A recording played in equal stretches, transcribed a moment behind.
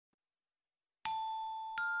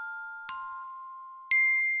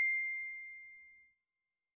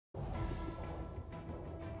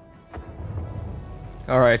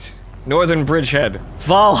Alright. Northern Bridgehead.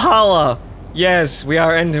 Valhalla! Yes, we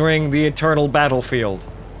are entering the eternal battlefield.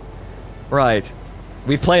 Right.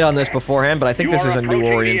 We've played on this beforehand, but I think this is a new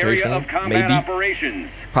orientation. Maybe.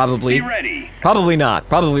 Probably. Probably not.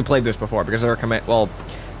 Probably played this before, because there are command... Well,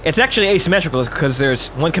 it's actually asymmetrical, because there's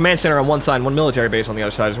one command center on one side and one military base on the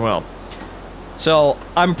other side as well. So,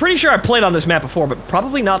 I'm pretty sure I played on this map before, but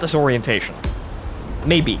probably not this orientation.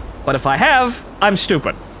 Maybe. But if I have, I'm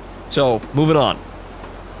stupid. So, moving on.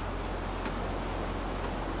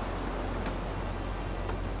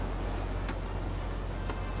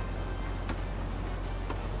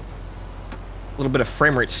 A little bit of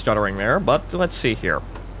frame rate stuttering there, but let's see here.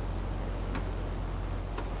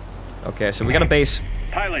 Okay, so we got a base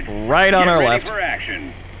right on our left.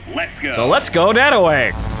 So let's go that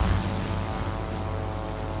way.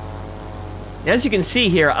 As you can see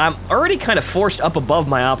here, I'm already kind of forced up above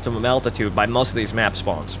my optimum altitude by most of these map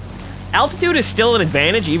spawns. Altitude is still an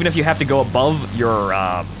advantage, even if you have to go above your,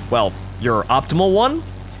 well, your optimal one.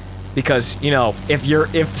 Because, you know,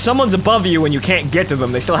 if someone's above you and you can't get to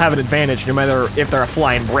them, they still have an advantage, no matter if they're a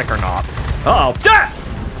flying brick or not. Uh-oh.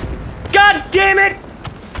 God damn it!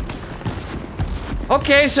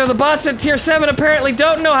 Okay, so the bots at tier 7 apparently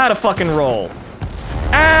don't know how to fucking roll.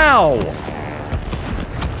 Ow!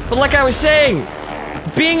 But like I was saying,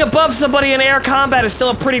 being above somebody in air combat is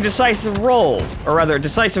still a pretty decisive role, or rather,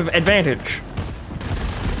 decisive advantage.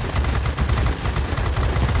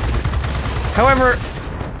 However,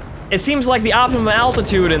 it seems like the optimum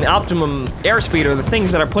altitude and the optimum airspeed are the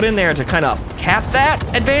things that are put in there to kind of cap that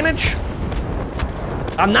advantage.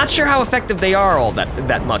 I'm not sure how effective they are all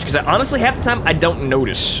that much, because honestly, half the time, I don't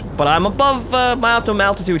notice. But I'm above my optimum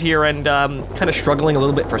altitude here and kind of struggling a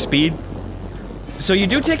little bit for speed. So you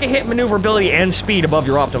do take a hit maneuverability and speed above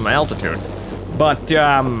your optimum altitude. But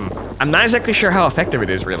I'm not exactly sure how effective it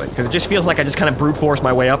is, really, because it just feels like I just kind of brute force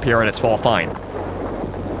my way up here and it's all fine.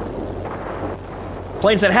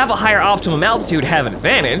 Planes that have a higher optimum altitude have an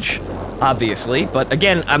advantage, obviously, but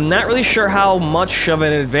again, I'm not really sure how much of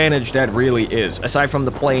an advantage that really is, aside from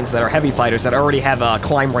the planes that are heavy fighters that already have a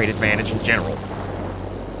climb rate advantage in general.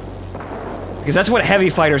 Because that's what heavy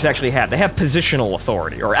fighters actually have. They have positional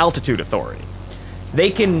authority, or altitude authority. They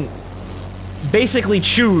can basically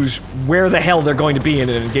choose where the hell they're going to be in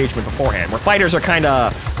an engagement beforehand, where fighters are kind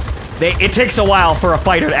of... It takes a while for a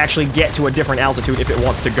fighter to actually get to a different altitude if it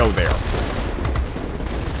wants to go there.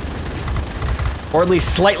 Or at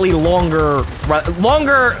least slightly longer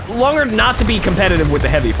not to be competitive with the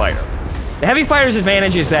heavy fighter. The heavy fighter's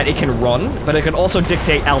advantage is that it can run, but it can also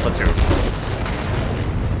dictate altitude.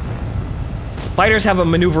 Fighters have a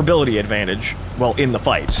maneuverability advantage, well, in the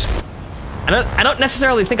fights. I don't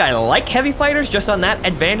necessarily think I like heavy fighters just on that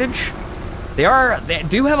advantage. They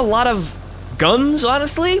do have a lot of guns,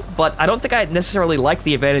 honestly, but I don't think I necessarily like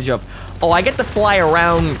the advantage of, oh, I get to fly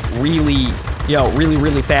around really, you know,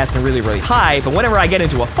 really fast and really high, but whenever I get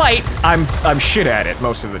into a fight, I'm shit at it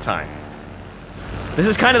most of the time. This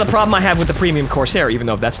is kind of the problem I have with the Premium Corsair, even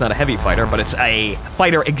though that's not a heavy fighter, but it's a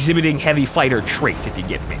fighter exhibiting heavy fighter traits, if you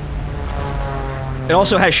get me. It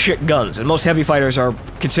also has shit guns, and most heavy fighters are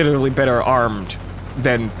considerably better armed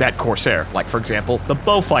than that Corsair. Like, for example, the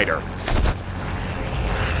bow fighter.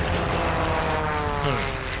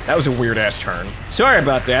 That was a weird-ass turn. Sorry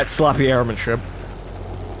about that, sloppy airmanship.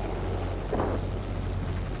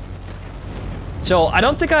 So, I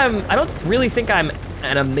don't really think I'm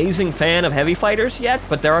an amazing fan of heavy fighters yet,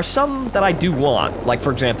 but there are some that I do want. Like,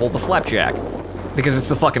 for example, the Flapjack. Because it's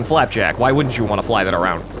the fucking Flapjack. Why wouldn't you want to fly that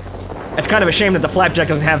around? It's kind of a shame that the Flapjack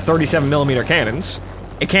doesn't have 37mm cannons.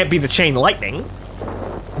 It can't be the Chain Lightning.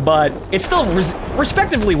 But it's still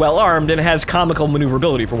respectively well armed and has comical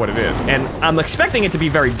maneuverability for what it is. And I'm expecting it to be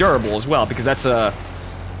very durable as well, because that's a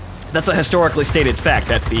historically stated fact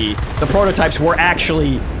that the prototypes were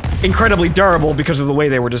actually incredibly durable because of the way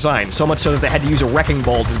they were designed. So much so that they had to use a wrecking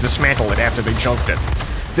ball to dismantle it after they junked it.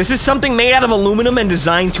 This is something made out of aluminum and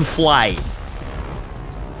designed to fly.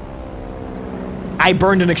 I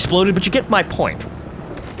burned and exploded, but you get my point.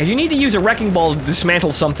 If you need to use a wrecking ball to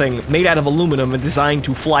dismantle something made out of aluminum and designed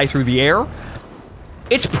to fly through the air,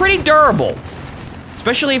 it's pretty durable.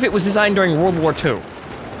 Especially if it was designed during World War II.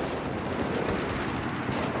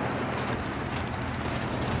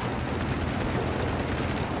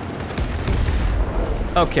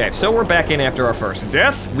 Okay, so we're back in after our first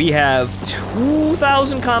death. We have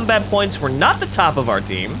 2,000 combat points. We're not the top of our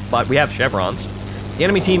team, but we have chevrons. The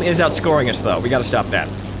enemy team is outscoring us, though. We gotta stop that.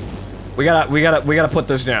 We gotta put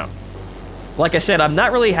this down. Like I said, I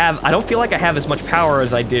don't feel like I have as much power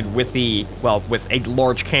as I did with with a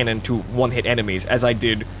large cannon to one-hit enemies as I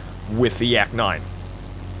did with the Yak-9.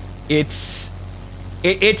 It's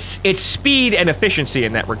It's speed and efficiency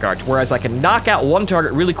in that regard, whereas I can knock out one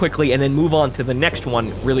target really quickly and then move on to the next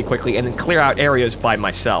one really quickly and then clear out areas by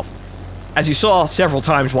myself. As you saw several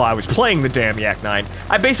times while I was playing the damn Yak-9,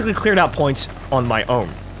 I basically cleared out points on my own.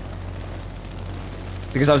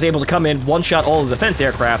 Because I was able to come in, one-shot all of the defense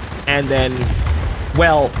aircraft, and then,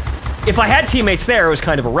 well, if I had teammates there, it was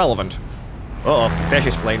kind of irrelevant. Uh-oh,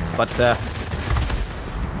 fascist plane, but,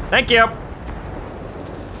 thank you!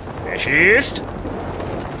 Fascist!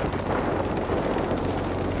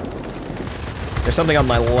 There's something on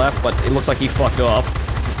my left, but it looks like he fucked off.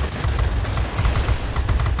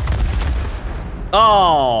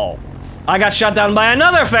 Oh! I got shot down by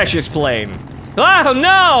another fascist plane! Oh,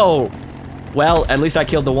 no! Well, at least I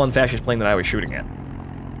killed the one fascist plane that I was shooting at.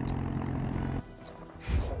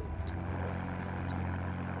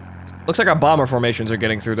 Looks like our bomber formations are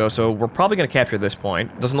getting through, though, so we're probably gonna capture this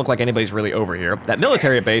point. Doesn't look like anybody's really over here. That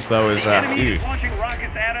military base, though, is, launching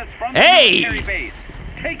rockets at us from hey! the military base.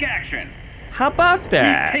 Take action. How about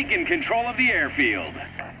that? We've taken control of the airfield.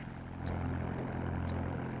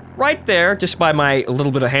 Right there, just by my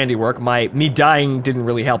little bit of handiwork. Me dying didn't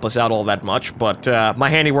really help us out all that much, but my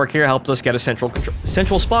handiwork here helped us get a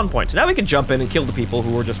central spawn point. So now we can jump in and kill the people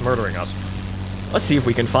who were just murdering us. Let's see if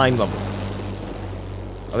we can find them.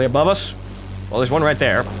 Are they above us? Well, there's one right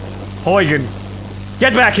there. Huygen!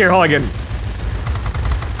 Get back here, Huygen!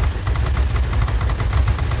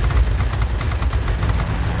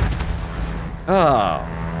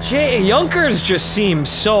 Oh. Junkers just seem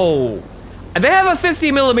so... They have a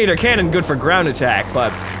 50mm cannon good for ground attack,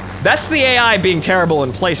 but that's the AI being terrible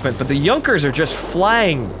in placement, but the Junkers are just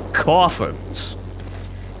flying coffins.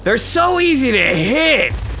 They're so easy to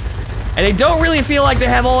hit! And they don't really feel like they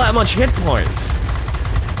have all that much hit points.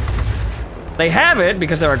 They have it,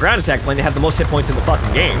 because they're a ground attack plane, they have the most hit points in the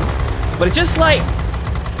fucking game. But it's just like...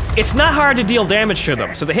 It's not hard to deal damage to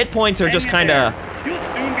them, so the hit points are just kinda...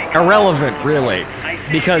 irrelevant, really.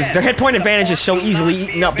 Because their hit point advantage is so easily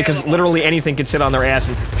eaten up because literally anything can sit on their ass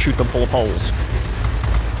and shoot them full of holes.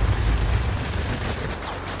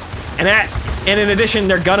 And in addition,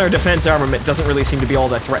 their gunner defense armament doesn't really seem to be all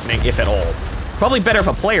that threatening, if at all. Probably better if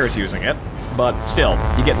a player's using it, but still,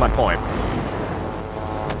 you get my point.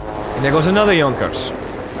 And there goes another Junkers.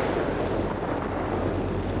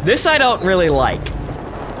 This I don't really like.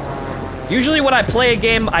 Usually when I play a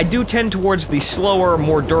game, I do tend towards the slower,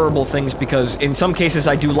 more durable things because in some cases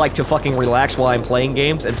I do like to fucking relax while I'm playing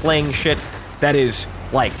games and playing shit that is,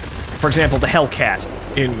 like, for example, the Hellcat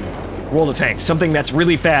in World of Tanks. Something that's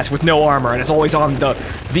really fast with no armor and it's always on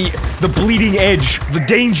the bleeding edge, the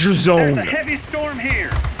danger zone heavy storm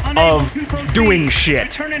here. of doing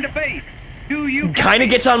shit. Kinda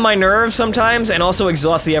gets on my nerves sometimes and also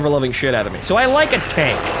exhausts the ever-loving shit out of me. So I like a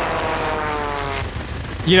tank.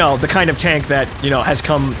 You know, the kind of tank that, you know, has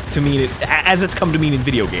come to mean it, as it's come to mean in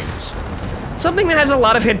video games. Something that has a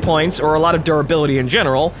lot of hit points, or a lot of durability in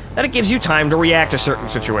general, that it gives you time to react to certain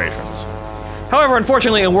situations. However,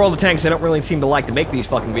 unfortunately, in World of Tanks, they don't really seem to like to make these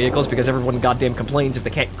fucking vehicles because everyone goddamn complains if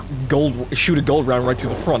they can't shoot a gold round right through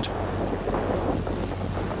the front.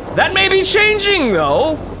 That may be changing,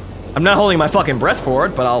 though! I'm not holding my fucking breath for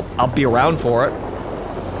it, but I'll be around for it.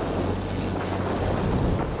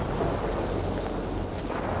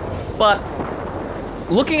 But,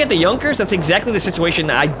 looking at the Junkers, that's exactly the situation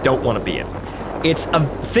I don't want to be in. It's a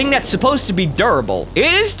thing that's supposed to be durable.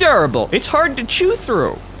 It is durable. It's hard to chew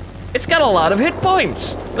through. It's got a lot of hit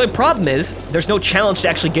points. The only problem is, there's no challenge to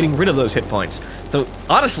actually getting rid of those hit points. So,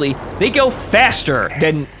 honestly, they go faster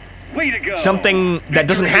than something that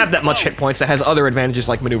doesn't have that much hit points that has other advantages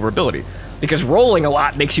like maneuverability. Because rolling a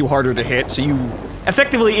lot makes you harder to hit, so you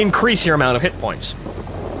effectively increase your amount of hit points.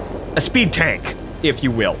 A speed tank, if you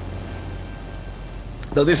will.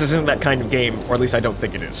 Though this isn't that kind of game, or at least I don't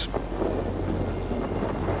think it is.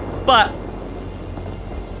 But,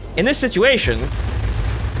 in this situation,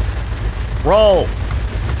 roll!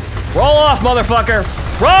 Roll off, motherfucker!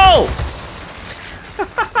 Roll!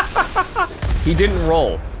 He didn't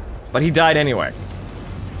roll, but he died anyway.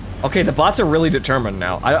 Okay, the bots are really determined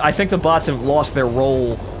now. I think the bots have lost their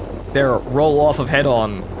roll off of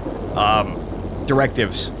head-on,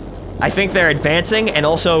 directives. I think they're advancing and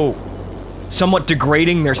also somewhat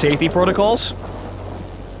degrading their safety protocols.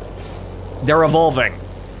 They're evolving.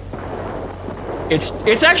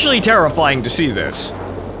 It's actually terrifying to see this.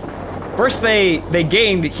 First they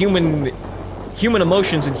gained human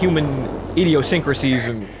emotions and human idiosyncrasies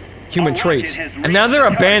and human traits, and now they're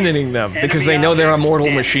abandoning them because they know they're immortal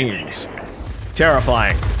machines.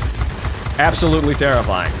 Terrifying. Absolutely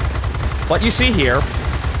terrifying. What you see here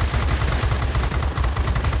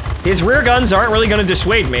His rear guns aren't really going to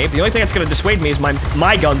dissuade me. The only thing that's going to dissuade me is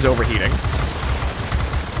my guns overheating.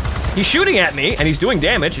 He's shooting at me, and he's doing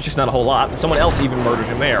damage. It's just not a whole lot. And someone else even murdered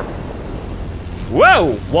him there.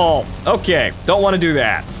 Whoa! Wall. Okay, don't want to do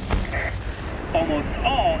that. Almost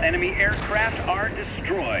all enemy aircraft are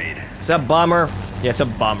destroyed. Is that a bomber? Yeah, it's a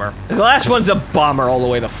bomber. The last one's a bomber all the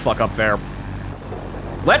way the fuck up there.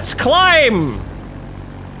 Let's climb!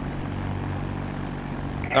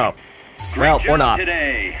 Oh. Well, or not.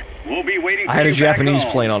 Today. We'll be waiting for I had a you back Japanese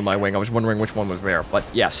home. plane on my wing. I was wondering which one was there. But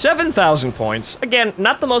yeah, 7,000 points. Again,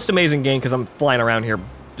 not the most amazing game because I'm flying around here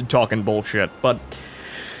talking bullshit. But,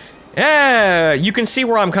 yeah, you can see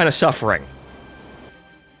where I'm kind of suffering.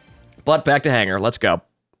 But back to hangar. Let's go.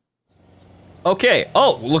 Okay.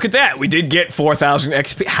 Oh, look at that. We did get 4,000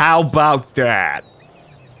 XP. How about that?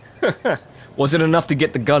 Was it enough to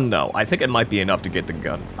get the gun, though? I think it might be enough to get the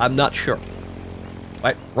gun. I'm not sure.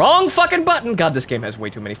 Right. Wrong fucking button! God, this game has way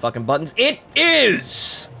too many fucking buttons. It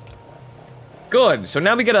is! Good. So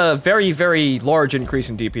now we get a very, very large increase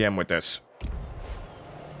in DPM with this.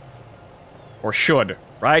 Or should,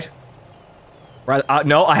 right? Right?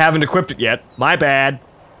 No, I haven't equipped it yet. My bad.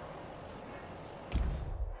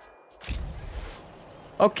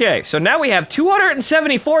 Okay, so now we have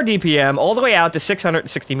 274 DPM all the way out to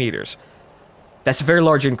 660 meters. That's a very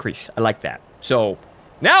large increase. I like that. So,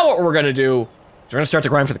 now what we're gonna do is we're gonna start to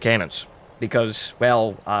grind for the cannons. Because,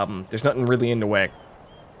 well, there's nothing really in the way.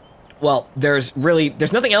 Well, there's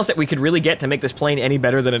nothing else that we could really get to make this plane any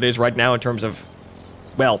better than it is right now in terms of,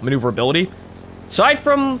 well, maneuverability. Aside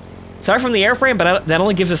from the airframe, but that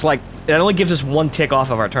only gives us, like, one tick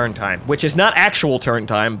off of our turn time. Which is not actual turn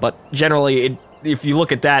time, but generally, if you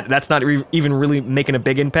look at that, that's not even really making a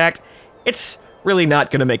big impact. It's really not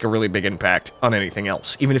gonna make a really big impact on anything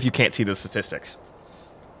else, even if you can't see the statistics.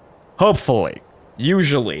 Hopefully.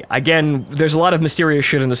 Usually. Again, there's a lot of mysterious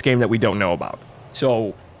shit in this game that we don't know about.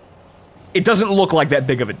 So, it doesn't look like that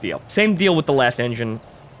big of a deal. Same deal with the last engine.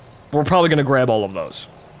 We're probably gonna grab all of those.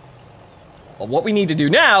 But what we need to do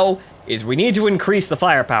now is we need to increase the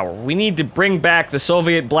firepower. We need to bring back the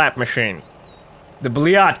Soviet Blat machine. The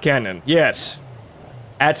Blyat cannon, yes.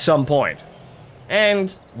 At some point.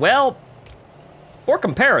 And, well, for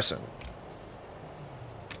comparison,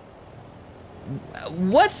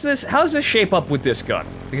 what's this? How does this shape up with this gun?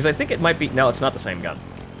 Because I think it might be. No, it's not the same gun.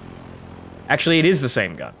 Actually, it is the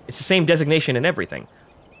same gun. It's the same designation and everything.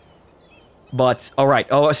 But all right.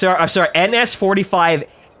 Oh, sorry. I'm sorry.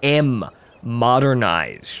 NS-45M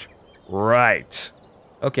modernized. Right.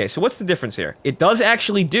 Okay. So what's the difference here? It does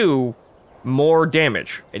actually do more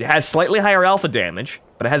damage. It has slightly higher alpha damage,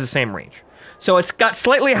 but it has the same range. So it's got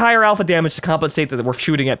slightly higher alpha damage to compensate that we're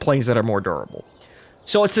shooting at planes that are more durable.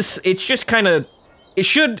 So it's just kind of, it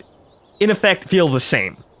should, in effect, feel the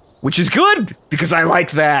same. Which is good, because I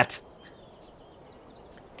like that.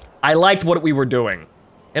 I liked what we were doing.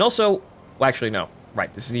 And also, well, actually, no.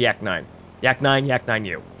 Right, this is the Yak-9. Yak-9,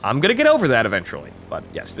 Yak-9U. I'm gonna get over that eventually. But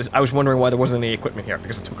yes, I was wondering why there wasn't any equipment here,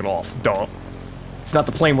 because I took it off. Duh. It's not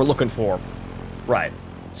the plane we're looking for. Right.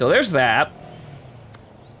 So there's that.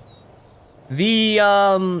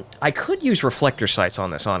 I could use reflector sights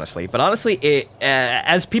on this, honestly, but honestly,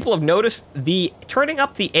 as people have noticed, turning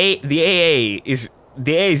up the AA's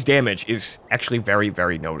damage is actually very,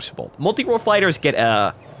 very noticeable. Multirole fighters get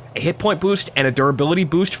a hit point boost and a durability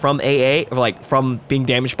boost from AA, like from being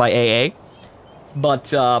damaged by AA,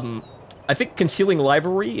 but I think concealing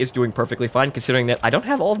livery is doing perfectly fine, considering that I don't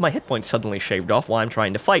have all of my hit points suddenly shaved off while I'm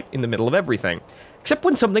trying to fight in the middle of everything, except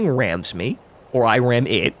when something rams me or I ram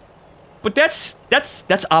it. But that's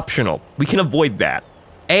optional. We can avoid that.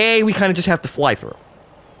 AA, we kind of just have to fly through.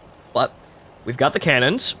 But we've got the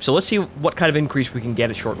cannons, so let's see what kind of increase we can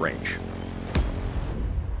get at short range.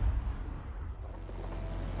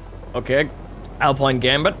 Okay, Alpine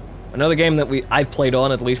Gambit. Another game that I've played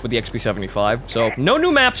on, at least with the XP75. So, no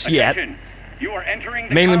new maps yet. You are entering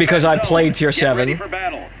the mainly because I played Tier Get 7. ready for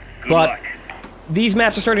battle. Good But luck. these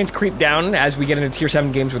maps are starting to creep down as we get into Tier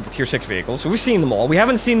 7 games with the Tier 6 vehicles. So we've seen them all. We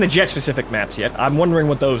haven't seen the jet-specific maps yet. I'm wondering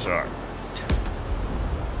what those are.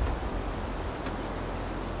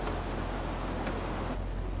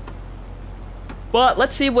 But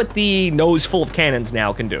let's see what the nose full of cannons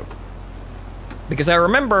now can do. Because I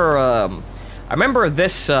remember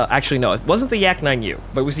this, actually no, it wasn't the Yak-9U,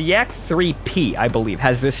 but it was the Yak-3P, I believe,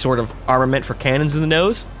 has this sort of armament for cannons in the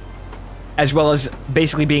nose. As well as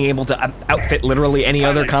basically being able to outfit literally any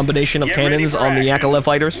other combination of cannons on the Yak-11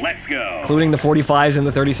 fighters. Let's go. Including the 45s and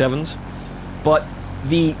the 37s. But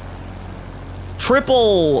the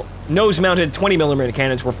triple nose-mounted 20mm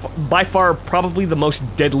cannons were by far probably the most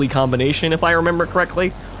deadly combination, if I remember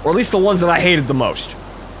correctly. Or at least the ones that I hated the most.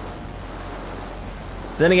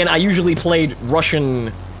 Then again, I usually played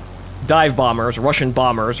Russian dive bombers, Russian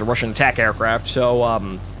bombers, or Russian attack aircraft, so, I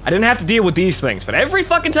didn't have to deal with these things. But every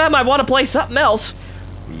fucking time I want to play something else,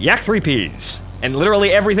 Yak-3Ps. And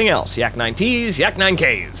literally everything else. Yak-9Ts,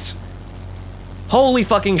 Yak-9Ks. Holy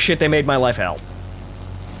fucking shit, they made my life hell.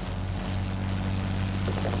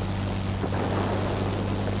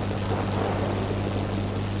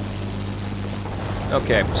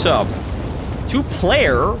 Okay, so,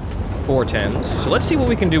 2-player 410s. So let's see what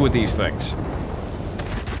we can do with these things.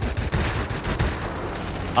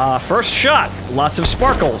 First shot. Lots of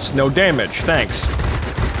sparkles. No damage. Thanks.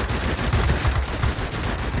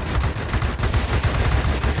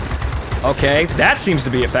 Okay, that seems to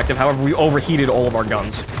be effective. However, we overheated all of our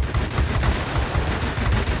guns.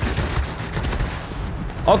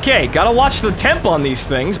 Okay, gotta watch the temp on these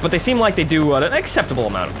things, but they seem like they do an acceptable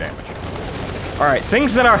amount of damage. Alright,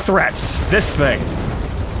 things that are threats. This thing.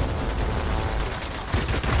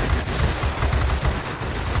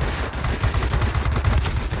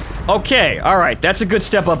 Okay, alright, that's a good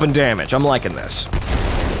step up in damage. I'm liking this.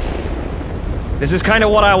 This is kind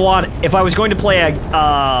of what I want if I was going to play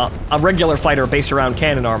a regular fighter based around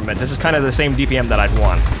cannon armament. This is kind of the same DPM that I'd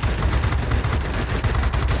want.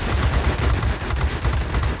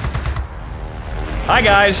 Hi,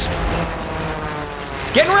 guys.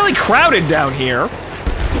 It's getting really crowded down here.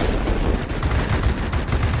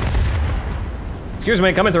 Excuse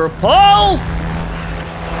me, coming through. Pull!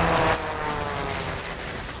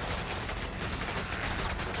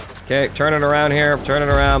 Okay, turn it around here, turn it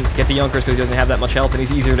around. Get the Junkers because he doesn't have that much health and he's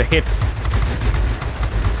easier to hit.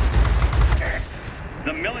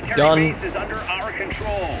 The military Done. base is under our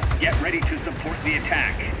control. Get ready to support the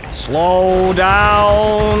attack. Slow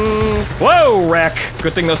down. Whoa, wreck.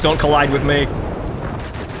 Good thing those don't collide with me.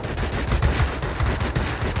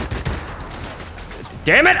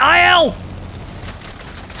 Damn it, IL!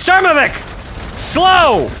 Starmovic!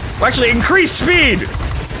 Slow! Or actually, increase speed!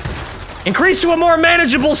 Increase to a more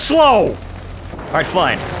manageable slow! Alright,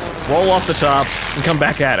 fine. Roll off the top and come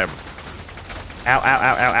back at him. Ow, ow,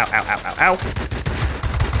 ow, ow, ow, ow, ow, ow,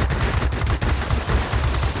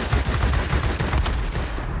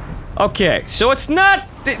 ow. Okay, so it's not...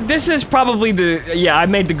 This is probably the... Yeah, I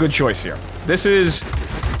made the good choice here. This is...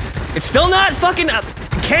 It's still not fucking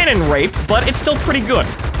cannon rape, but it's still pretty good.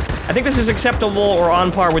 I think this is acceptable or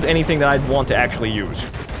on par with anything that I'd want to actually use.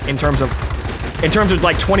 In terms of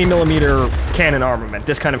like 20mm cannon armament,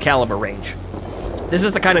 this kind of caliber range. This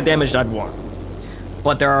is the kind of damage that I'd want.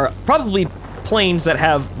 But there are probably planes that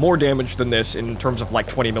have more damage than this in terms of like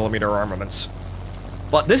 20mm armaments.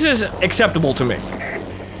 But this is acceptable to me.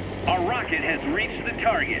 Our rocket has reached the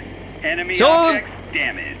target. Enemy So, objects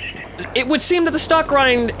damaged. It would seem that the stock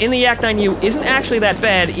grind in the Yak-9U isn't actually that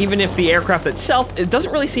bad, even if the aircraft itself, it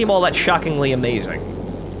doesn't really seem all that shockingly amazing.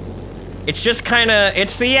 It's just kinda,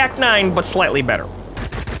 it's the Yak-9, but slightly better.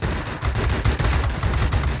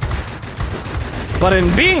 But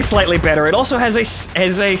in being slightly better, it also has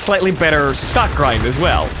a slightly better stock grind as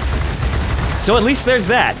well. So at least there's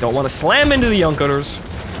that. Don't want to slam into the Junkers.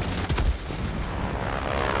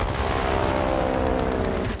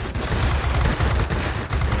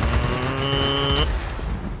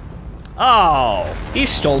 Oh, he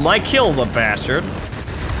stole my kill, the bastard.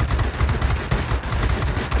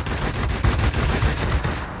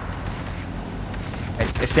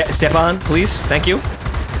 Step on, please. Thank you.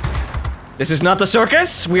 This is not the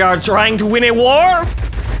circus. We are trying to win a war.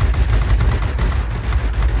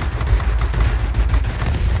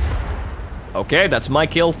 Okay, that's my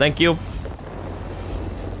kill. Thank you.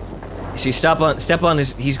 See, step on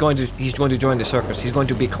is he's going to join the circus. He's going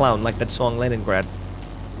to be a clown like that song Leningrad.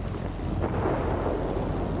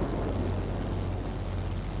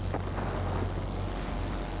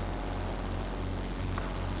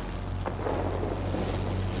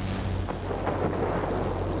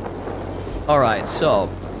 Alright, so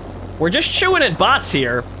we're just chewing at bots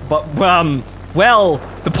here, but well,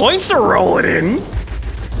 the points are rolling in.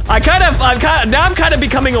 I'm kind of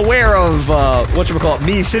becoming aware of whatchamacallit,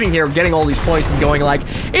 me sitting here getting all these points and going like,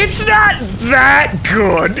 it's not that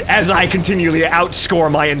good as I continually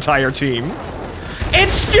outscore my entire team.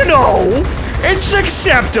 It's, you know, it's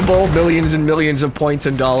acceptable, millions and millions of points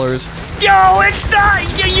and dollars. Yo, it's not,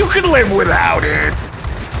 you can live without it.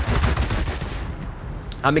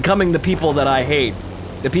 I'm becoming the people that I hate.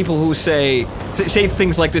 The people who say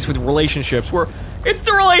things like this with relationships, where if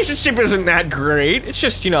the relationship isn't that great, it's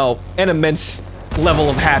just, you know, an immense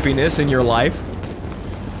level of happiness in your life.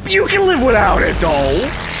 You can live without it,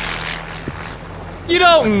 though. You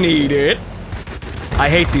don't need it. I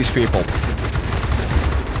hate these people.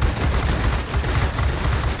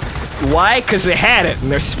 Why? Because they had it,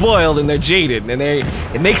 and they're spoiled, and they're jaded, and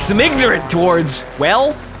it makes them ignorant towards,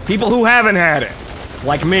 well, people who haven't had it.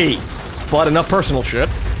 Like me. But enough personal shit.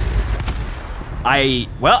 I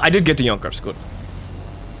did get the Junkers, good.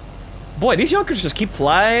 Boy, these Junkers just keep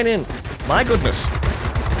flying in. My goodness.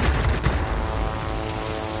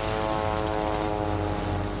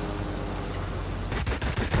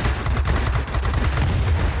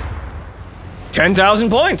 $10,000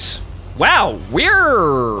 points. Wow,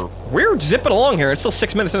 we're zipping along here. It's still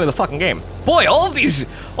 6 minutes into the fucking game. Boy, all these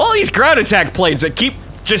ground attack planes that keep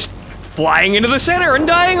just flying into the center and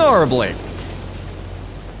dying horribly.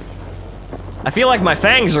 I feel like my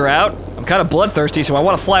fangs are out. I'm kind of bloodthirsty, so I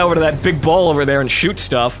want to fly over to that big ball over there and shoot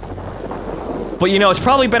stuff. But you know, it's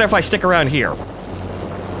probably better if I stick around here.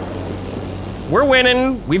 We're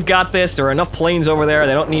winning. We've got this. There are enough planes over there.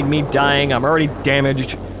 They don't need me dying. I'm already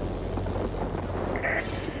damaged.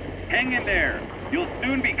 Hang in there. You'll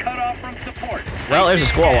soon be cut off from support. Well, there's a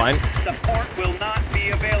squall line. Support will not be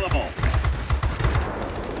available.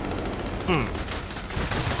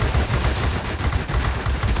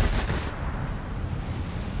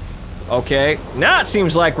 Okay, now it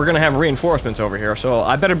seems like we're gonna have reinforcements over here, so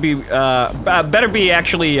I better be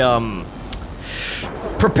actually,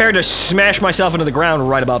 prepared to smash myself into the ground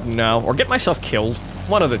right about now, or get myself killed.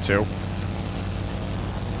 One of the two.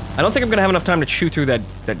 I don't think I'm gonna have enough time to chew through that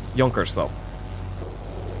Junkers, though.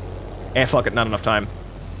 Eh, fuck it, not enough time.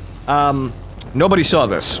 Nobody saw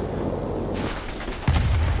this.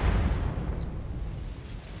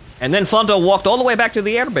 And then Fonto walked all the way back to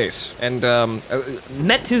the airbase and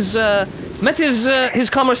met his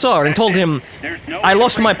commissar and told him, "I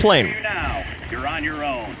lost my plane." You're on your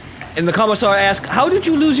own. And the commissar asked, "How did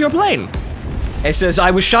you lose your plane?" He says,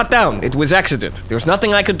 "I was shot down. It was accident. There's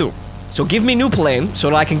nothing I could do. So give me new plane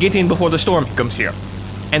so that I can get in before the storm comes here."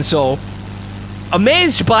 And so,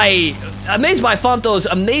 amazed by Fonto's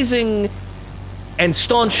amazing and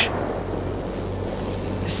staunch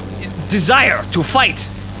desire to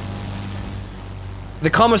fight, the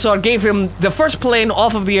commissar gave him the first plane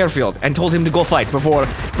off of the airfield and told him to go fight before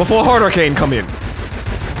Hurricane come in.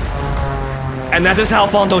 And that is how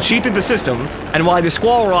Fonto cheated the system, and why the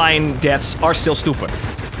squall line deaths are still stupid.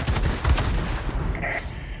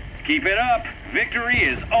 Keep it up. Victory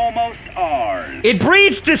is almost ours. It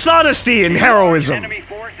breeds dishonesty and heroism.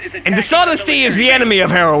 And dishonesty is the enemy of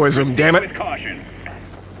heroism, damn it. With caution.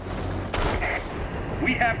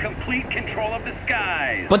 We have complete control of the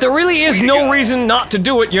skies. But there really is no reason not to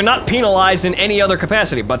do it. You're not penalized in any other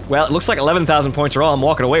capacity. But, well, it looks like 11,000 points are all I'm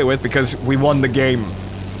walking away with because we won the game.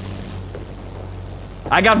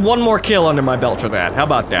 I got one more kill under my belt for that. How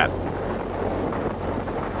about that?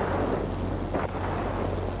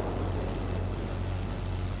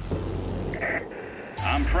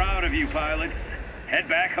 I'm proud of you, pilots. Head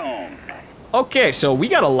back home. Okay, so we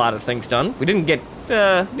got a lot of things done. We didn't get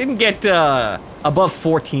above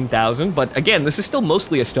 14,000, but again, this is still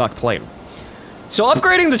mostly a stock plane. So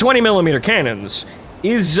upgrading the 20mm cannons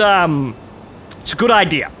is, it's a good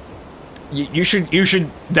idea.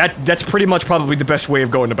 That's pretty much probably the best way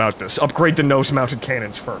of going about this. Upgrade the nose-mounted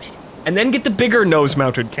cannons first. And then get the bigger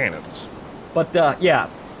nose-mounted cannons. But, yeah,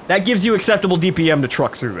 that gives you acceptable DPM to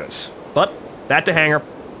truck through this. But, that to hangar.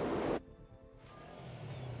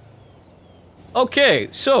 Okay,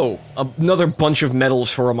 so, another bunch of medals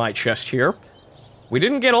for my chest here. We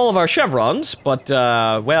didn't get all of our chevrons, but,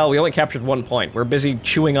 well, we only captured 1 point. We're busy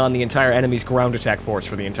chewing on the entire enemy's ground attack force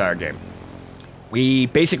for the entire game. We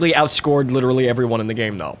basically outscored literally everyone in the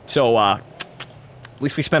game, though. So, at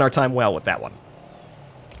least we spent our time well with that one.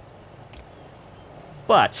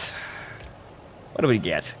 But, what do we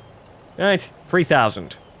get? Alright,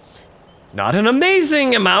 3,000. Not an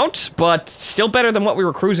amazing amount, but still better than what we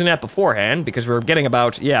were cruising at beforehand, because we were getting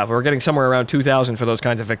about, yeah, we were getting somewhere around 2,000 for those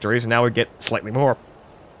kinds of victories, and now we get slightly more.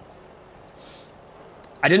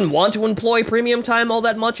 I didn't want to employ premium time all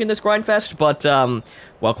that much in this Grindfest, but,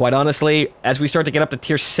 well, quite honestly, as we start to get up to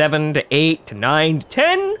tier 7 to 8 to 9 to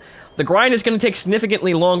 10, the grind is going to take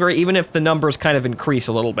significantly longer, even if the numbers kind of increase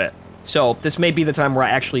a little bit. So, this may be the time where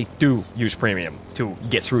I actually do use premium to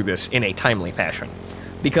get through this in a timely fashion.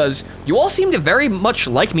 Because you all seem to very much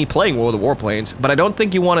like me playing World of Warplanes, but I don't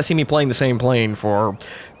think you want to see me playing the same plane for,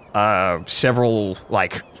 several,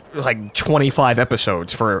 like 25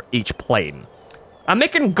 episodes for each plane. I'm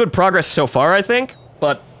making good progress so far, I think,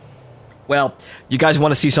 but, well, you guys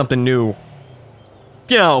want to see something new,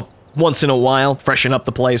 you know, once in a while, freshen up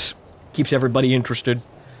the place, keeps everybody interested.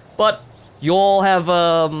 But you'll have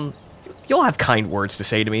kind words to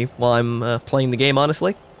say to me while I'm playing the game,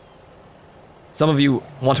 honestly. Some of you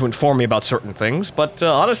want to inform me about certain things, but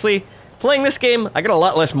honestly, playing this game, I get a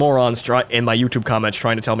lot less morons in my YouTube comments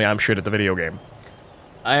trying to tell me I'm shit at the video game.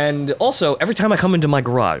 And also, every time I come into my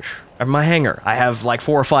garage, or my hangar, I have like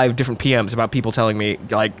 4 or 5 different PMs about people telling me,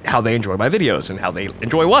 like, how they enjoy my videos, and how they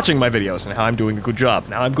enjoy watching my videos, and how I'm doing a good job,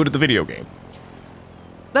 and how I'm good at the video game.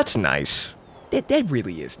 That's nice. That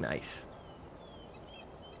really is nice.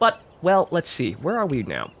 But, well, let's see. Where are we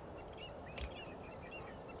now?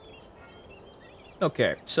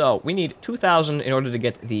 Okay, so we need 2,000 in order to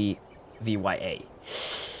get the VYA.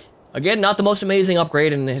 Again, not the most amazing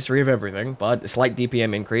upgrade in the history of everything, but a slight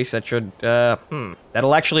DPM increase. That should,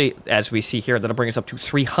 that'll actually, as we see here, that'll bring us up to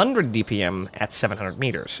 300 DPM at 700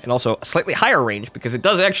 meters. And also a slightly higher range, because it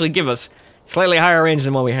does actually give us slightly higher range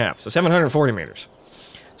than what we have. So 740 meters.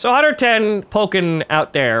 So 110 poking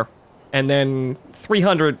out there, and then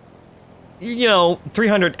 300, you know,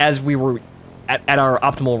 300 as we were at our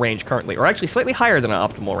optimal range currently, or actually slightly higher than our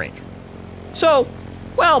optimal range. So,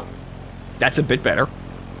 well, that's a bit better.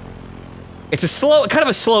 It's a kind of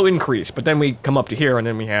a slow increase, but then we come up to here, and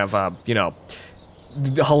then we have, you know,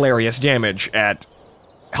 the hilarious damage at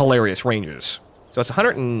hilarious ranges. So it's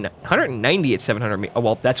 190 at 700 meters. Oh,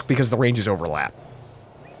 well, that's because the ranges overlap.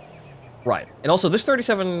 Right. And also, this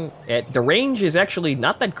 37, the range is actually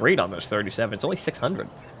not that great on this 37. It's only 600.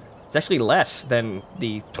 It's actually less than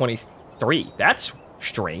the 23. That's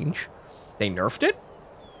strange. They nerfed it?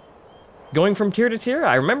 Going from tier to tier?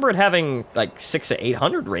 I remember it having, like, 600 to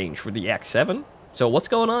 800 range for the X7. So what's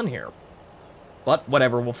going on here? But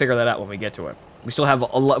whatever, we'll figure that out when we get to it. We still have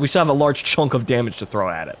a large chunk of damage to throw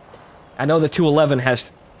at it. I know the 211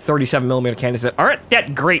 has 37mm cannons that aren't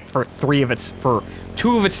that great for 2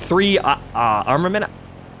 of its 3 armament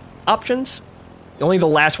options. Only the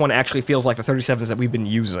last one actually feels like the 37s that we've been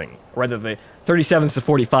using. Or rather, the 37s to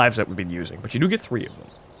 45s that we've been using. But you do get 3 of them.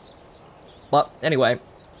 But anyway,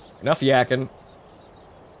 enough yakking.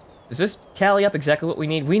 Does this tally up exactly what we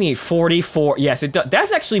need? We need 44. Yes, it does.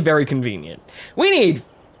 That's actually very convenient. We need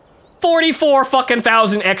 44 fucking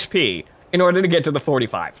thousand XP in order to get to the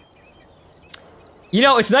 45. You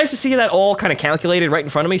know, it's nice to see that all kind of calculated right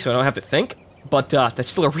in front of me so I don't have to think. But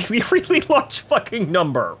that's still a really, really large fucking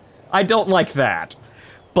number. I don't like that.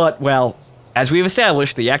 But, well, as we've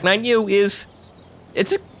established, the Yak-9U is...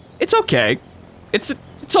 It's okay. It's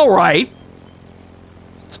alright.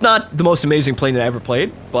 It's not the most amazing plane that I ever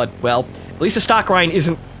played, but, well, at least the stock grind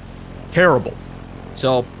isn't terrible.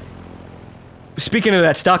 So, speaking of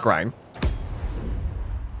that stock grind...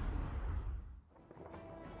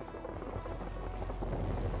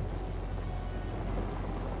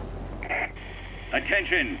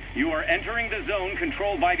 Attention, you are entering the zone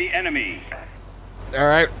controlled by the enemy.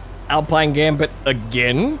 Alright, Alpine Gambit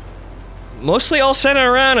again? Mostly all centered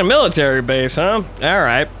around a military base, huh?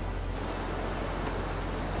 Alright.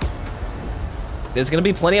 There's gonna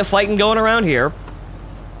be plenty of fighting going around here.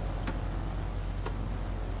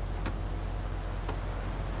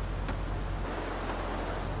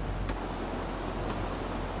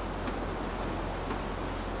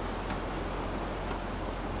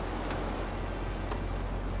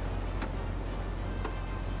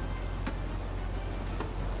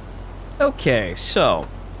 Okay, so...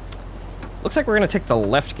 Looks like we're gonna take the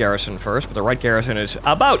left garrison first, but the right garrison is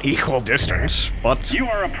about equal distance, but... You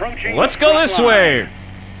are approaching. Let's go this way!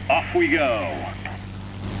 Off we go.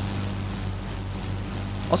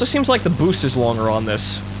 Also seems like the boost is longer on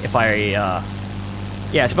this, if I, yeah,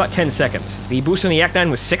 it's about 10 seconds. The boost on the Yak-9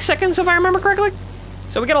 was 6 seconds, if I remember correctly?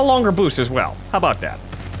 So we get a longer boost as well. How about that?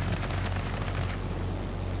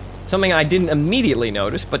 Something I didn't immediately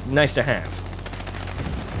notice, but nice to have.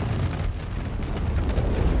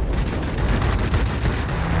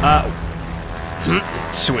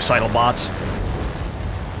 Suicidal bots.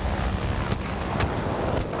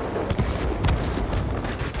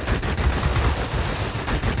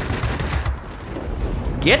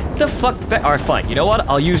 Get the fuck back. Alright, fine. You know what?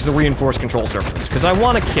 I'll use the reinforced control surfaces, because I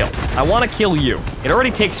want to kill. I want to kill you. It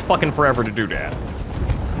already takes fucking forever to do that.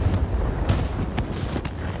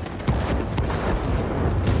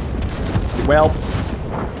 Well,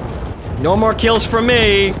 no more kills from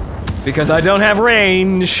me, because I don't have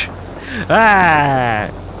range.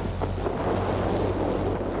 Ah!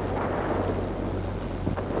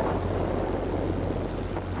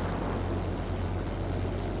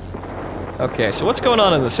 Okay, so what's going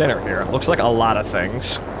on in the center here? Looks like a lot of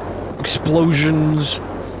things. Explosions,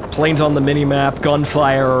 planes on the mini-map,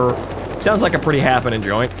 gunfire. Sounds like a pretty happening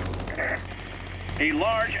joint. A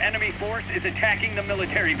large enemy force is attacking the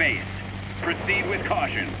military base. Proceed with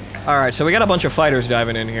caution. Alright, so we got a bunch of fighters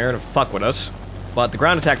diving in here to fuck with us. But the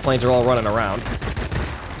ground attack planes are all running around.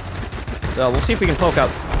 So we'll see if we can poke out...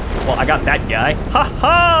 Well, I got that guy. Ha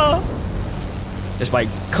ha! just by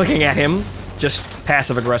clicking at him, just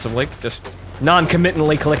passive-aggressively, just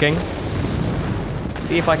non-committantly clicking.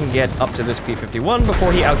 See if I can get up to this P-51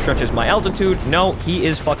 before he outstretches my altitude. No, he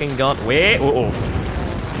is fucking gone. Wait,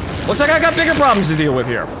 looks like I got bigger problems to deal with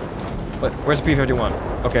here. But where's the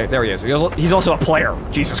P-51? Okay, there he is. He's also a player.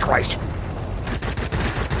 Jesus Christ.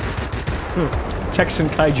 Texan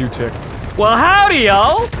Kaiju tick. Well, howdy,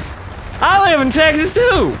 y'all. I live in Texas,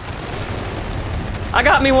 too. I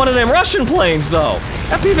got me one of them Russian planes, though.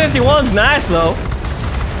 That P-51's nice, though.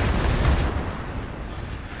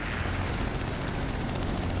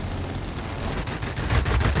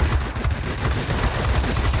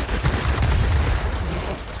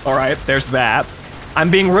 Alright, there's that. I'm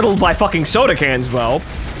being riddled by fucking soda cans, though.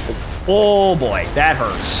 Oh boy, that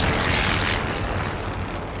hurts.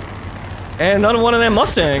 And another one of them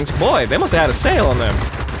Mustangs. Boy, they must have had a sale on them.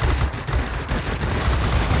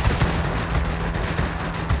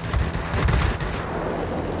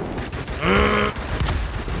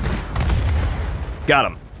 Got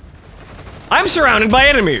him. I'm surrounded by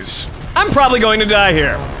enemies. I'm probably going to die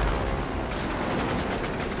here.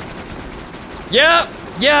 Yeah,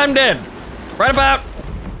 I'm dead. Right about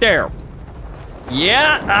there.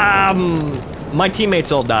 Yeah, my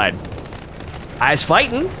teammates all died. I was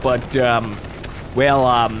fighting, but, well,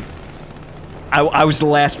 I was the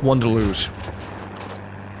last one to lose.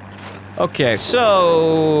 Okay,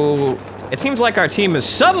 so it seems like our team is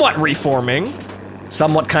somewhat reforming.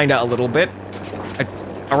 Somewhat, kinda, a little bit.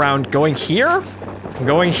 Around going here?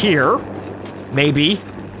 Going here. Maybe.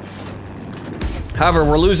 However,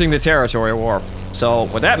 we're losing the territory war. So,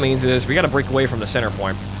 what that means is, we gotta break away from the center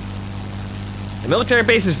point. The military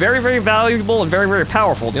base is very, very valuable and very, very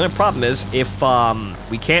powerful. The only problem is, if,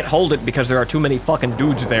 we can't hold it because there are too many fucking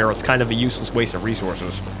dudes there, it's kind of a useless waste of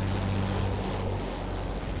resources.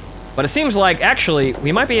 But it seems like, actually,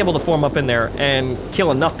 we might be able to form up in there and kill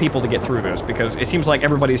enough people to get through this, because it seems like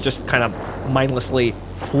everybody's just kind of mindlessly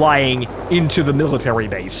flying into the military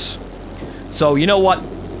base. So, you know what?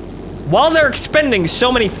 While they're expending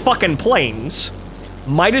so many fucking planes,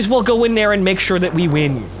 might as well go in there and make sure that we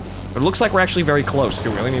win. It looks like we're actually very close, too.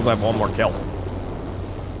 We only need to have one more kill.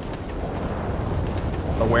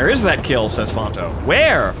 But where is that kill, says Fonto.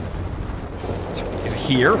 Where? Is it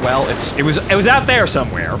here? Well, it was out there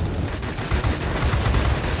somewhere.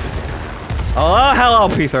 Oh, hello,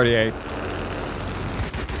 P-38.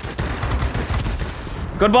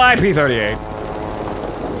 Goodbye, P-38.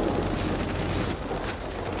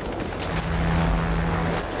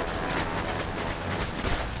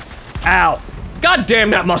 Ow. God damn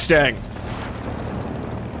that Mustang!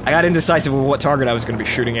 I got indecisive with what target I was going to be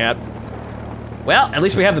shooting at. Well, at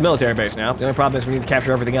least we have the military base now. The only problem is we need to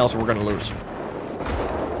capture everything else or we're going to lose.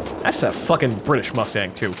 That's a fucking British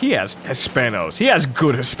Mustang, too. He has Hispanos. He has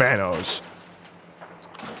good Hispanos.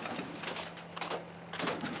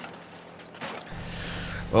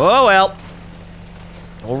 Oh, well.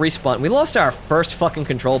 We'll respawn. We lost our first fucking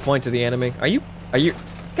control point to the enemy. Are you...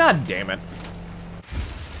 God damn it.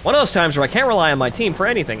 One of those times where I can't rely on my team for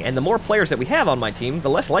anything, and the more players that we have on my team, the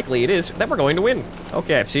less likely it is that we're going to win.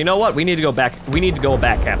 Okay, so you know what? We need to go back. We need to go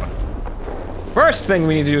back capping. First thing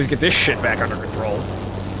we need to do is get this shit back under control.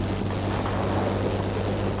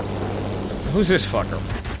 Who's this fucker?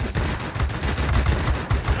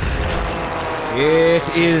 It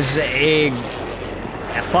is a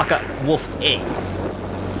fucker wolf egg.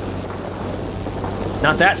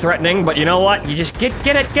 Not that threatening, but you know what? You just get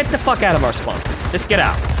the fuck out of our spawn. Just get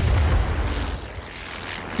out.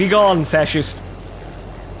 Be gone, fascist.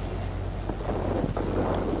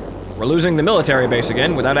 We're losing the military base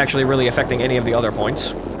again without actually really affecting any of the other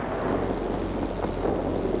points.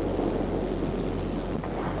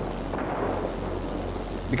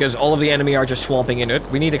 Because all of the enemy are just swamping in it.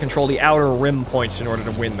 We need to control the outer rim points in order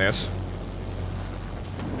to win this.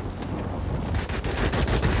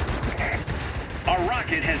 Our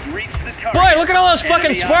rocket has reached the target. Boy, look at all those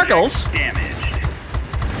fucking sparkles! Damaged.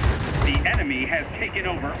 The enemy has taken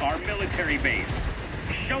over our military base.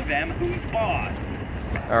 Show them who's boss.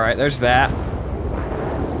 Alright, there's that.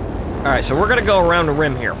 Alright, so we're gonna go around the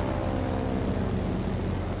rim here.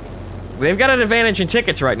 They've got an advantage in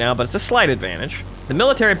tickets right now, but it's a slight advantage. The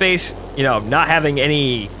military base, you know, not having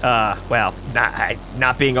any, well,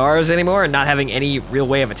 not being ours anymore and not having any real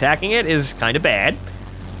way of attacking it is kind of bad.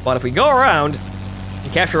 But if we go around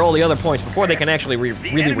and capture all the other points before they can actually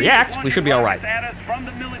really react, we should be alright.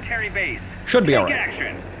 Should be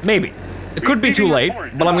alright. Maybe. It could be too late,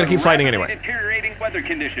 but I'm gonna keep fighting anyway. Deteriorating weather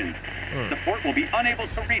conditions. The fort will be unable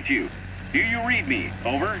to reach you. Do you read me?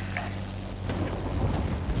 Over.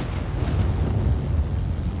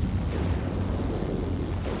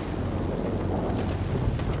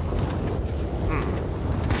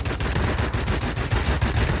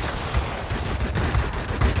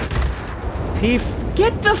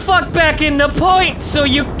 Get the fuck back in the point so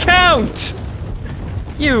you count!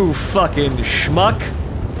 You fucking schmuck.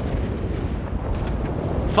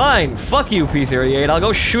 Fine, fuck you, P-38. I'll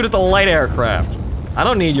go shoot at the light aircraft. I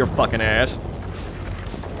don't need your fucking ass.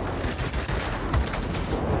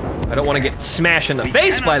 I don't want to get smashed in the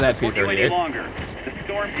face by that P-38. The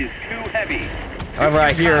storm is too heavy. However,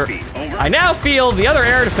 I now feel the other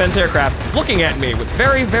air defense aircraft looking at me with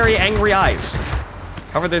very, very angry eyes.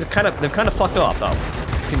 However, they've kind of fucked off, though.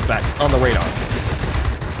 Seems back on the radar.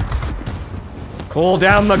 Cool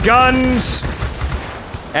down the guns!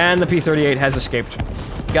 And the P-38 has escaped.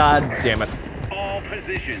 God damn it. All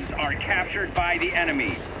positions are captured by the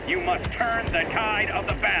enemy. You must turn the tide of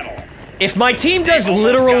the battle. If my team does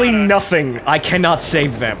literally nothing, I cannot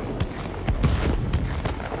save them.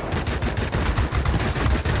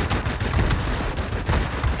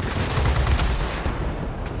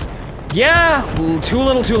 Yeah, too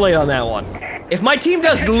little too late on that one. If my team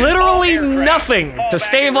does literally nothing to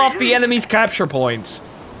stave off the enemy's capture points,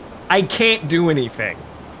 I can't do anything.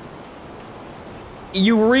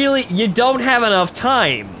 You don't have enough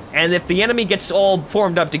time. And if the enemy gets all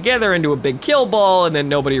formed up together into a big kill ball and then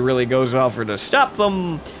nobody really goes over to stop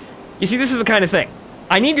them, you see, this is the kind of thing.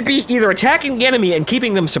 I need to be either attacking the enemy and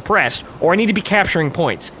keeping them suppressed, or I need to be capturing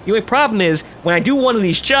points. The only problem is, when I do one of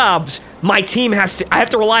these jobs, I have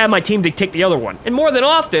to rely on my team to take the other one. And more than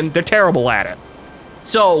often, they're terrible at it.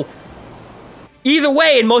 So, either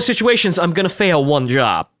way, in most situations, I'm gonna fail one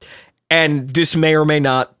job. And this may or may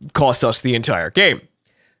not cost us the entire game.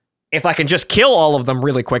 If I can just kill all of them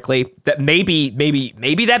really quickly, that maybe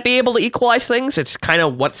that be able to equalize things. It's kind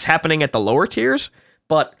of what's happening at the lower tiers.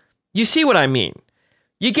 But you see what I mean.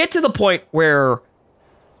 You get to the point where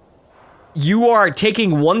you are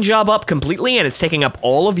taking one job up completely and it's taking up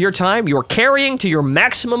all of your time. You're carrying to your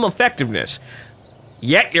maximum effectiveness.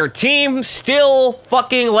 Yet your team still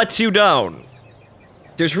fucking lets you down.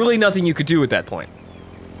 There's really nothing you could do at that point.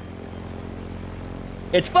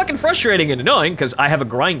 It's fucking frustrating and annoying because I have a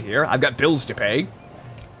grind here. I've got bills to pay.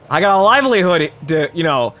 I got a livelihood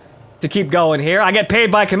to keep going here. I get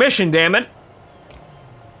paid by commission, damn it.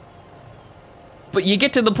 But you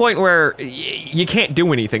get to the point where you can't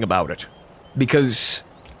do anything about it because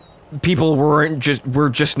people were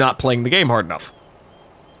just not playing the game hard enough.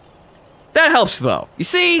 That helps though. You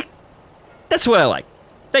see, that's what I like.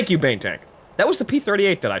 Thank you, Bane Tank. That was the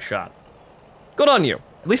P-38 that I shot. Good on you.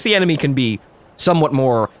 At least the enemy can be somewhat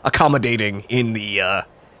more accommodating in the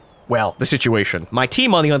situation. My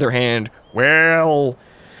team, on the other hand, well,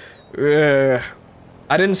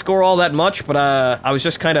 I didn't score all that much, but I was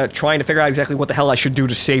just kind of trying to figure out exactly what the hell I should do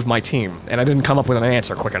to save my team, and I didn't come up with an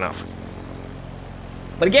answer quick enough.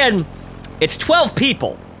 But again, it's 12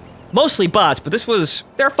 people. Mostly bots, but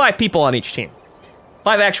there are 5 people on each team.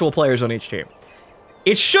 5 actual players on each team.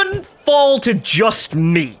 It shouldn't fall to just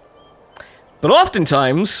me. But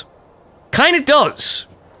oftentimes, kind of does.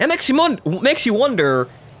 That makes you wonder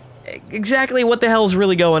exactly what the hell's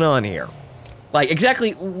really going on here. Like,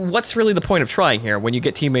 exactly what's really the point of trying here when you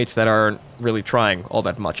get teammates that aren't really trying all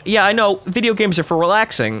that much. Yeah, I know, video games are for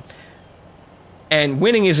relaxing, and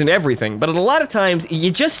winning isn't everything, but a lot of times,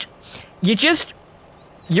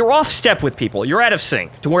 you're off step with people, you're out of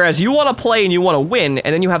sync, to whereas you want to play and you want to win,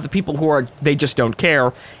 and then you have the people who they just don't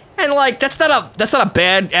care, and like, that's not a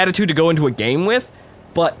bad attitude to go into a game with,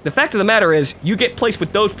 but the fact of the matter is, you get placed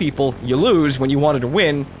with those people, you lose when you wanted to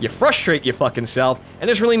win, you frustrate your fucking self, and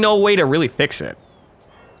there's really no way to really fix it.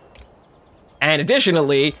 And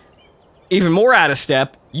additionally, even more out of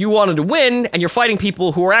step, you wanted to win, and you're fighting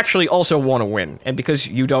people who actually also want to win. And because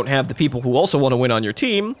you don't have the people who also want to win on your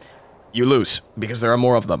team, you lose, because there are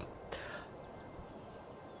more of them.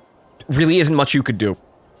 Really isn't much you could do.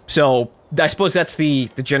 So, I suppose that's the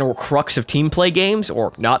general crux of team play games,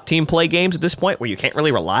 or not team play games at this point, where you can't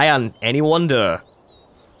really rely on anyone to...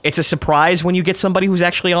 It's a surprise when you get somebody who's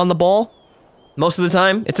actually on the ball. Most of the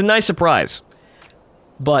time, it's a nice surprise.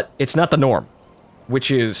 But it's not the norm,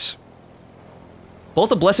 which is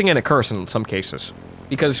both a blessing and a curse in some cases.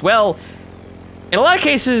 Because, well, in a lot of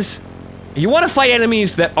cases, you want to fight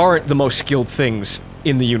enemies that aren't the most skilled things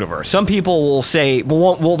in the universe. Some people will say,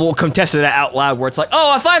 will contest it out loud where it's like,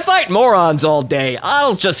 oh, if I fight morons all day,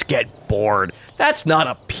 I'll just get bored. That's not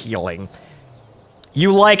appealing.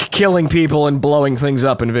 You like killing people and blowing things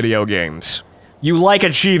up in video games. You like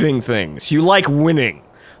achieving things. You like winning.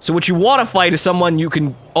 So what you want to fight is someone you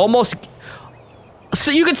can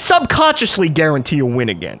subconsciously guarantee a win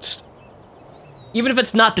against. Even if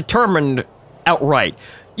it's not determined outright.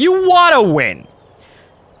 You want to win.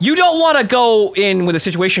 You don't want to go in with a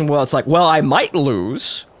situation where it's like, well, I might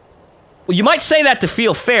lose. you might say that to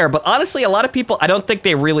feel fair, but honestly, a lot of people, I don't think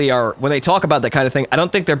they really are, when they talk about that kind of thing, I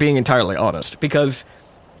don't think they're being entirely honest. Because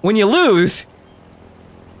when you lose,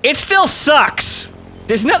 it still sucks.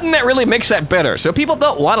 There's nothing that really makes that better. So people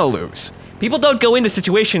don't want to lose. People don't go into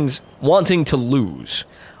situations wanting to lose.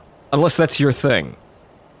 Unless that's your thing.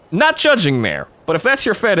 Not judging there. But if that's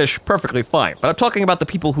your fetish, perfectly fine. But I'm talking about the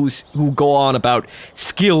people who go on about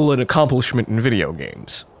skill and accomplishment in video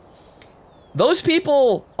games. Those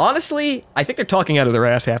people, honestly, I think they're talking out of their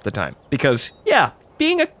ass half the time. Because, yeah,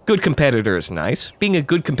 being a good competitor is nice. Being a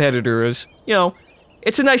good competitor is, you know,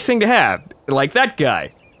 it's a nice thing to have. Like that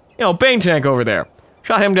guy. You know, Bane Tank over there.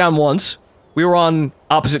 Shot him down once. We were on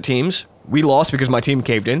opposite teams. We lost because my team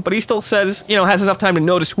caved in. But he still says, you know, has enough time to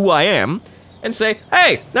notice who I am. And say,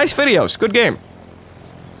 hey, nice videos, good game.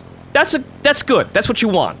 That's good. That's what you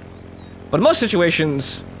want. But in most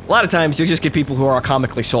situations, a lot of times you just get people who are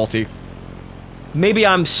comically salty. Maybe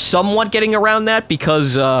I'm somewhat getting around that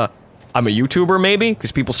because I'm a YouTuber, maybe,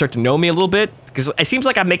 because people start to know me a little bit. Because it seems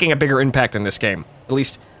like I'm making a bigger impact in this game, at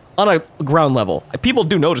least on a ground level. People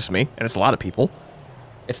do notice me, and it's a lot of people.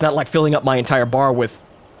 It's not like filling up my entire bar with,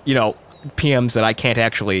 you know, PMs that I can't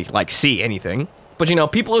actually like see anything. But you know,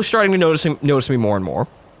 people are starting to notice me more and more.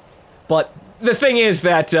 But the thing is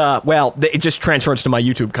that, well, it just transfers to my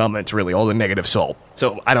YouTube comments, really, all the negative salt.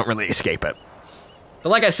 So I don't really escape it. But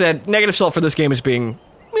like I said, negative salt for this game is being,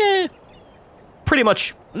 pretty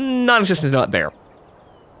much non-existent, not there.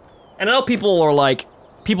 And I know people are like,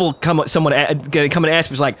 someone come and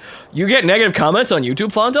ask me, like, you get negative comments on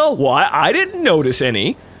YouTube, Fonto? Well, I didn't notice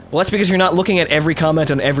any. Well, that's because you're not looking at every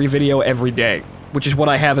comment on every video every day, which is what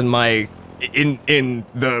I have in my, in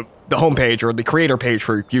the homepage or the creator page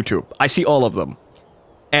for YouTube. I see all of them.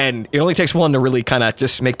 And it only takes one to really kind of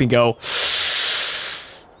just make me go,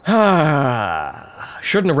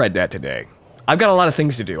 shouldn't have read that today. I've got a lot of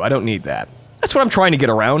things to do. I don't need that. That's what I'm trying to get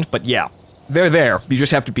around, but yeah. They're there. You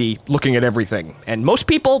just have to be looking at everything. And most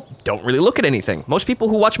people don't really look at anything. Most people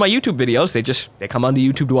who watch my YouTube videos, they come onto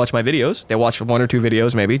YouTube to watch my videos. They watch 1 or 2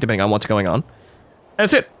 videos, maybe, depending on what's going on.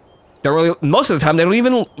 That's it. Don't really, most of the time, they don't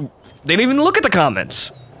even look at the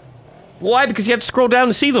comments. Why? Because you have to scroll down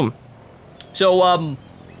to see them. So,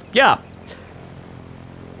 yeah.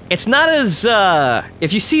 It's not as,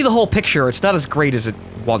 if you see the whole picture, it's not as great as it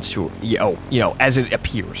wants to, you know, as it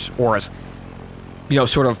appears. Or as, you know,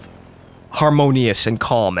 sort of harmonious and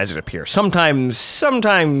calm as it appears. Sometimes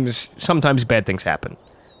bad things happen.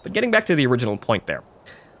 But getting back to the original point there.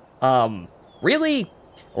 Really,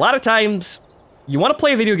 a lot of times, you want to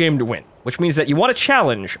play a video game to win. Which means that you want a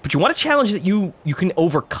challenge, but you want a challenge that you can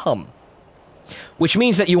overcome. Which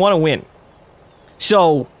means that you want to win.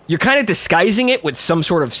 So, you're kind of disguising it with some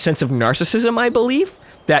sort of sense of narcissism, I believe.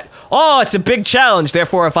 That, oh, it's a big challenge,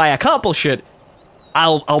 therefore if I accomplish it,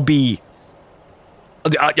 I'll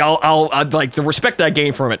like, the respect that I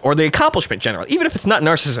gain from it, or the accomplishment generally, even if it's not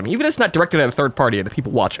narcissism, even if it's not directed at a third party, at the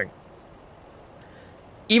people watching.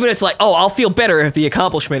 Even if it's like, oh, I'll feel better if the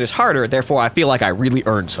accomplishment is harder, therefore I feel like I really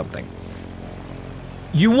earned something.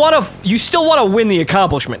 You still want to win the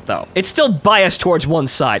accomplishment, though. It's still biased towards one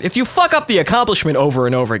side. If you fuck up the accomplishment over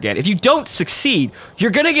and over again, if you don't succeed,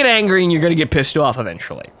 you're gonna get angry and you're gonna get pissed off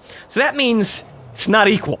eventually. So that means it's not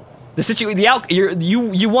equal.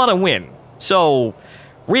 You want to win. So,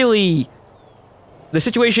 really, the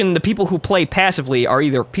situation, the people who play passively are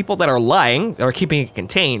either people that are lying, that are keeping it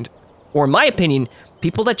contained, or in my opinion,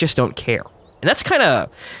 people that just don't care. And that's kind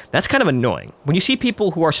of annoying. When you see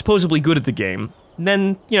people who are supposedly good at the game,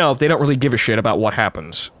 then, you know, they don't really give a shit about what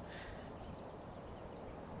happens.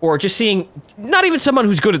 Or just seeing, not even someone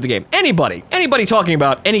who's good at the game, anybody talking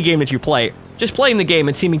about any game that you play, just playing the game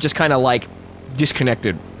and seeming just kind of, like,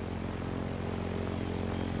 disconnected.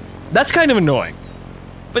 That's kind of annoying.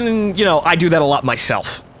 But then, you know, I do that a lot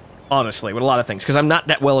myself, honestly, with a lot of things, because I'm not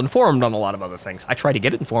that well informed on a lot of other things. I try to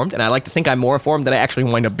get informed, and I like to think I'm more informed than I actually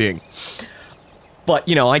wind up being. But,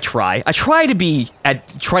 you know, I try. I try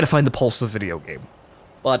to find the pulse of the video game.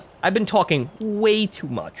 But I've been talking way too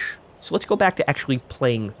much. So let's go back to actually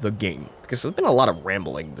playing the game, because there's been a lot of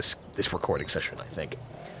rambling this recording session, I think.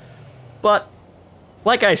 But,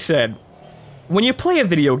 like I said, when you play a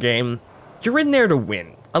video game, you're in there to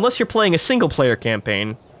win. Unless you're playing a single-player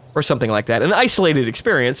campaign, or something like that, an isolated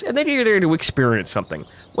experience, and then you're there to experience something.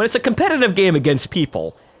 When it's a competitive game against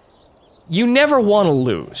people, you never want to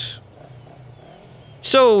lose.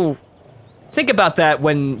 So, think about that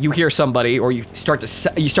when you hear somebody, or you start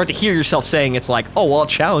to hear yourself saying it's like, oh, well, a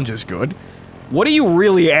challenge is good. What are you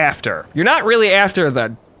really after? You're not really after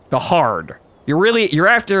the hard. You're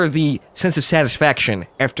after the sense of satisfaction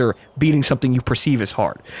after beating something you perceive as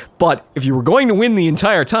hard. But if you were going to win the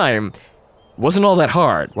entire time, Wasn't all that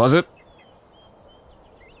hard, was it?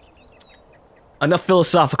 Enough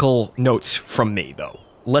philosophical notes from me, though.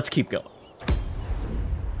 Let's keep going.